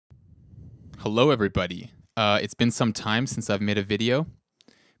Hello, everybody. It's been some time since I've made a video,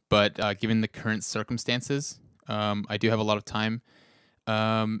 but given the current circumstances, I do have a lot of time,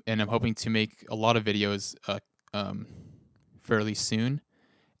 and I'm hoping to make a lot of videos um, fairly soon.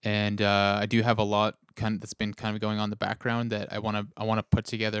 And I do have a lot that's been kind of going on in the background that I want to put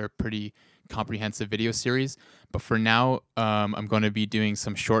together a pretty comprehensive video series. But for now, I'm going to be doing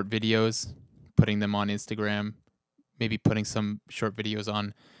some short videos, putting them on Instagram, maybe putting some short videos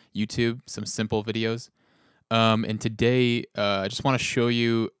on YouTube, some simple videos. And today, I just want to show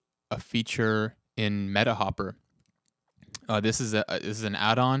you a feature in MetaHopper. This is an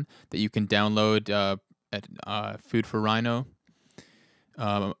add-on that you can download at Food for Rhino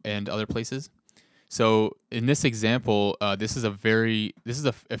and other places. So in this example, this is a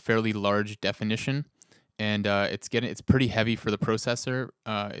fairly large definition, and it's pretty heavy for the processor.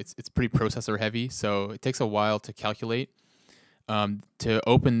 It's pretty processor heavy, so it takes a while to calculate. To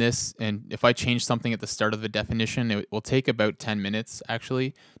open this, and if I change something at the start of the definition, it will take about 10 minutes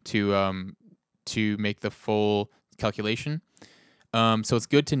actually to make the full calculation. So it's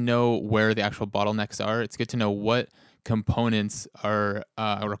good to know where the actual bottlenecks are. It's good to know what components are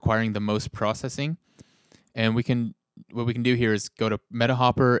requiring the most processing. And what we can do here is go to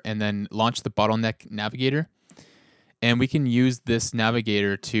MetaHopper and then launch the Bottleneck Navigator. And we can use this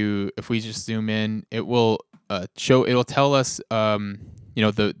Navigator to, if we just zoom in, it will it'll tell us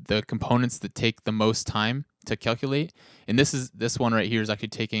the components that take the most time to calculate. And this one right here is actually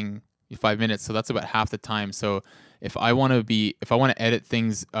taking 5 minutes, so that's about half the time. So if I want to edit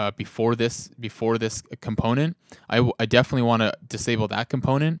things before this component, I definitely want to disable that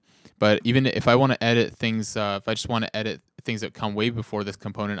component. But even if I want to edit things, if I just want to edit things that come way before this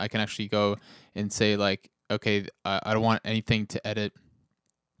component, I can actually go and say like, okay, I don't want anything to edit.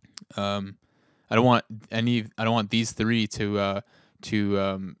 I don't want these three to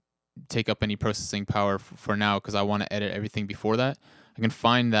take up any processing power for now, because I want to edit everything before that. I can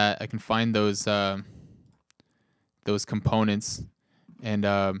find those components, and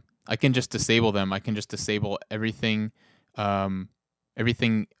I can just disable them. I can just disable everything after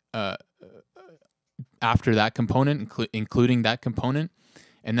that component, including that component,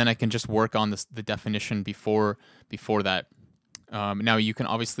 and then I can just work on the definition before that. Now you can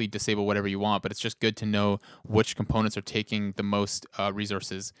obviously disable whatever you want, but it's just good to know which components are taking the most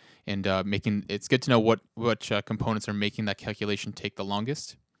resources, and it's good to know which components are making that calculation take the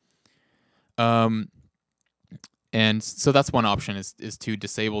longest. And so that's one option, is to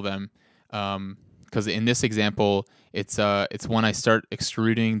disable them, because in this example, it's when I start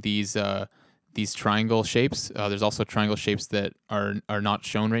extruding these triangle shapes. There's also triangle shapes that are not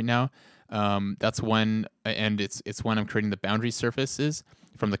shown right now. That's when, and it's when I'm creating the boundary surfaces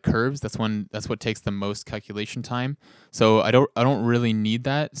from the curves. That's what takes the most calculation time. So I don't really need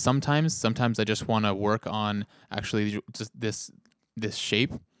that. Sometimes I just want to work on actually just this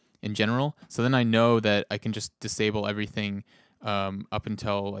shape in general. So then I know that I can just disable everything up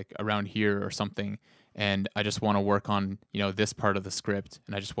until like around here or something, and I just want to work on this part of the script,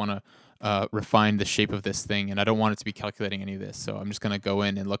 and I just want to refine the shape of this thing, and I don't want it to be calculating any of this. So I'm just going to go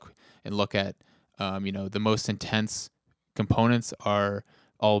in and look at the most intense components are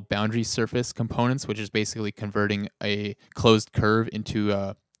all boundary surface components, which is basically converting a closed curve into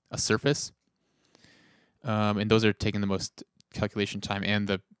a surface, and those are taking the most calculation time, and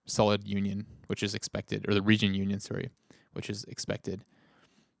the solid union, which is expected, or the region union, sorry, which is expected.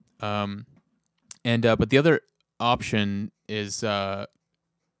 But the other option is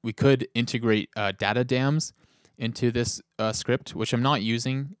we could integrate data dams into this script, which I'm not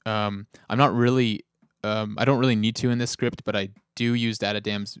using. I'm not really, I don't really need to in this script, but I do use data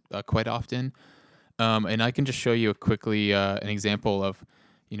dams quite often. And I can just show you quickly an example of,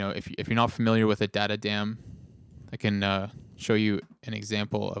 if you're not familiar with a data dam, I can show you an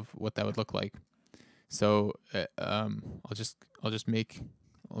example of what that would look like. So I'll just make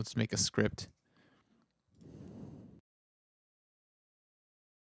a script.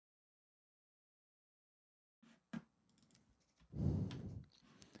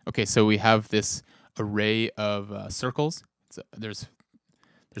 Okay, so we have this array of circles. There's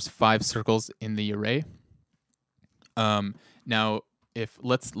 5 circles in the array. Now, if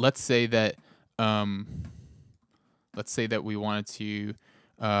let's say that we wanted to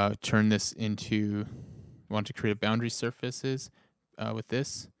turn this into, we want to create a boundary surfaces with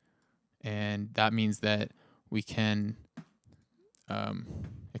this, and that means that we can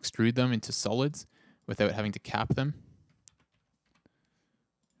extrude them into solids without having to cap them.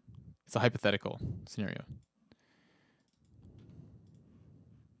 It's a hypothetical scenario.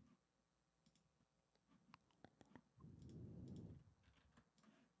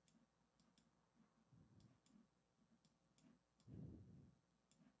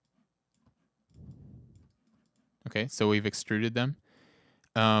 Okay, so we've extruded them.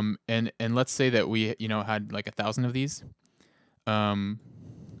 And let's say that we had like 1,000 of these.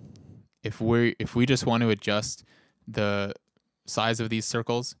 If we just want to adjust the size of these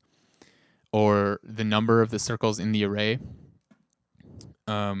circles or the number of the circles in the array,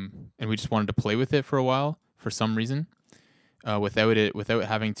 and we just wanted to play with it for a while for some reason, without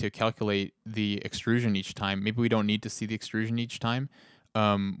having to calculate the extrusion each time. Maybe we don't need to see the extrusion each time.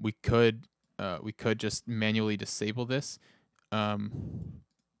 We could just manually disable this.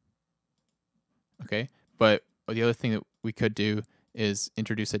 Okay, but the other thing that we could do is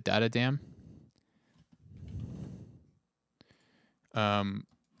introduce a data dam. Do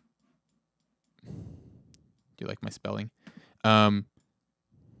you like my spelling?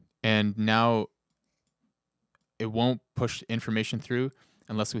 And now it won't push information through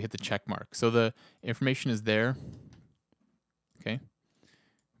unless we hit the check mark. So the information is there. Okay,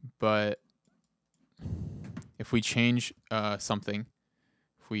 but if we change something,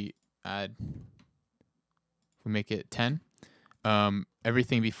 if we make it 10,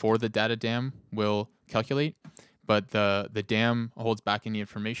 everything before the data dam will calculate, but the dam holds back any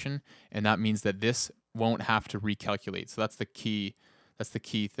information, and that means that this won't have to recalculate. So that's the key. That's the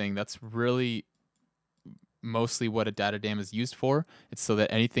key thing. That's really mostly what a data dam is used for. It's so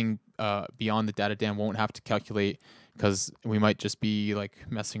that anything beyond the data dam won't have to calculate, because we might just be like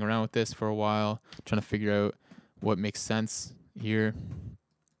messing around with this for a while, trying to figure out what makes sense here.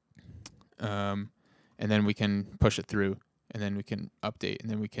 And then we can push it through, and then we can update, and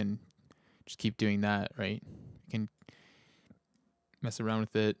then we can just keep doing that, right? We can mess around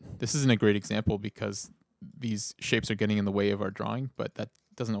with it. This isn't a great example because these shapes are getting in the way of our drawing, but that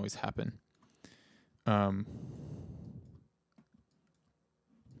doesn't always happen. And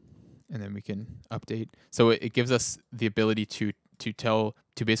then we can update. So it gives us the ability to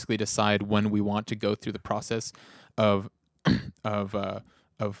basically decide when we want to go through the process of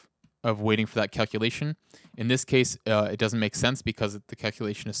waiting for that calculation. In this case, it doesn't make sense because the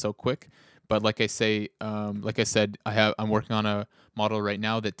calculation is so quick. But like I said, I'm working on a model right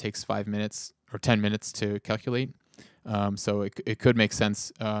now that takes 5 minutes or 10 minutes to calculate. So it could make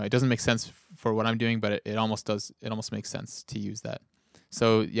sense. It doesn't make sense for what I'm doing, but it almost does. It almost makes sense to use that.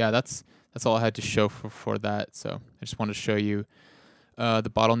 So yeah, that's all I had to show for that. So I just wanted to show you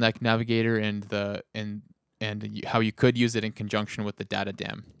the bottleneck navigator and how you could use it in conjunction with the data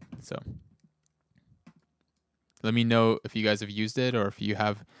dam. So let me know if you guys have used it, or if you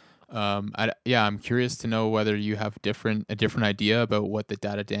have. I'm curious to know whether you have a different idea about what the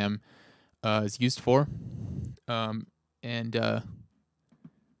data dam is used for. And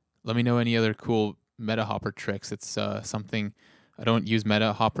let me know any other cool MetaHopper tricks. It's something I don't use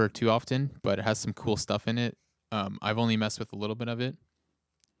MetaHopper too often, but it has some cool stuff in it. I've only messed with a little bit of it,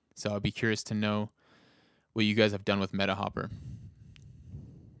 so I'd be curious to know what you guys have done with MetaHopper.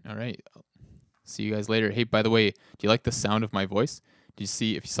 All right, see you guys later. Hey, by the way, do you like the sound of my voice? Did you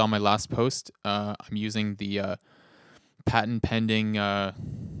see? If you saw my last post, I'm using the patent pending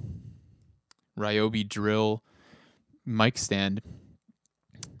Ryobi drill mic stand.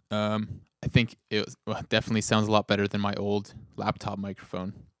 I think it definitely sounds a lot better than my old laptop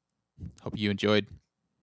microphone. Hope you enjoyed.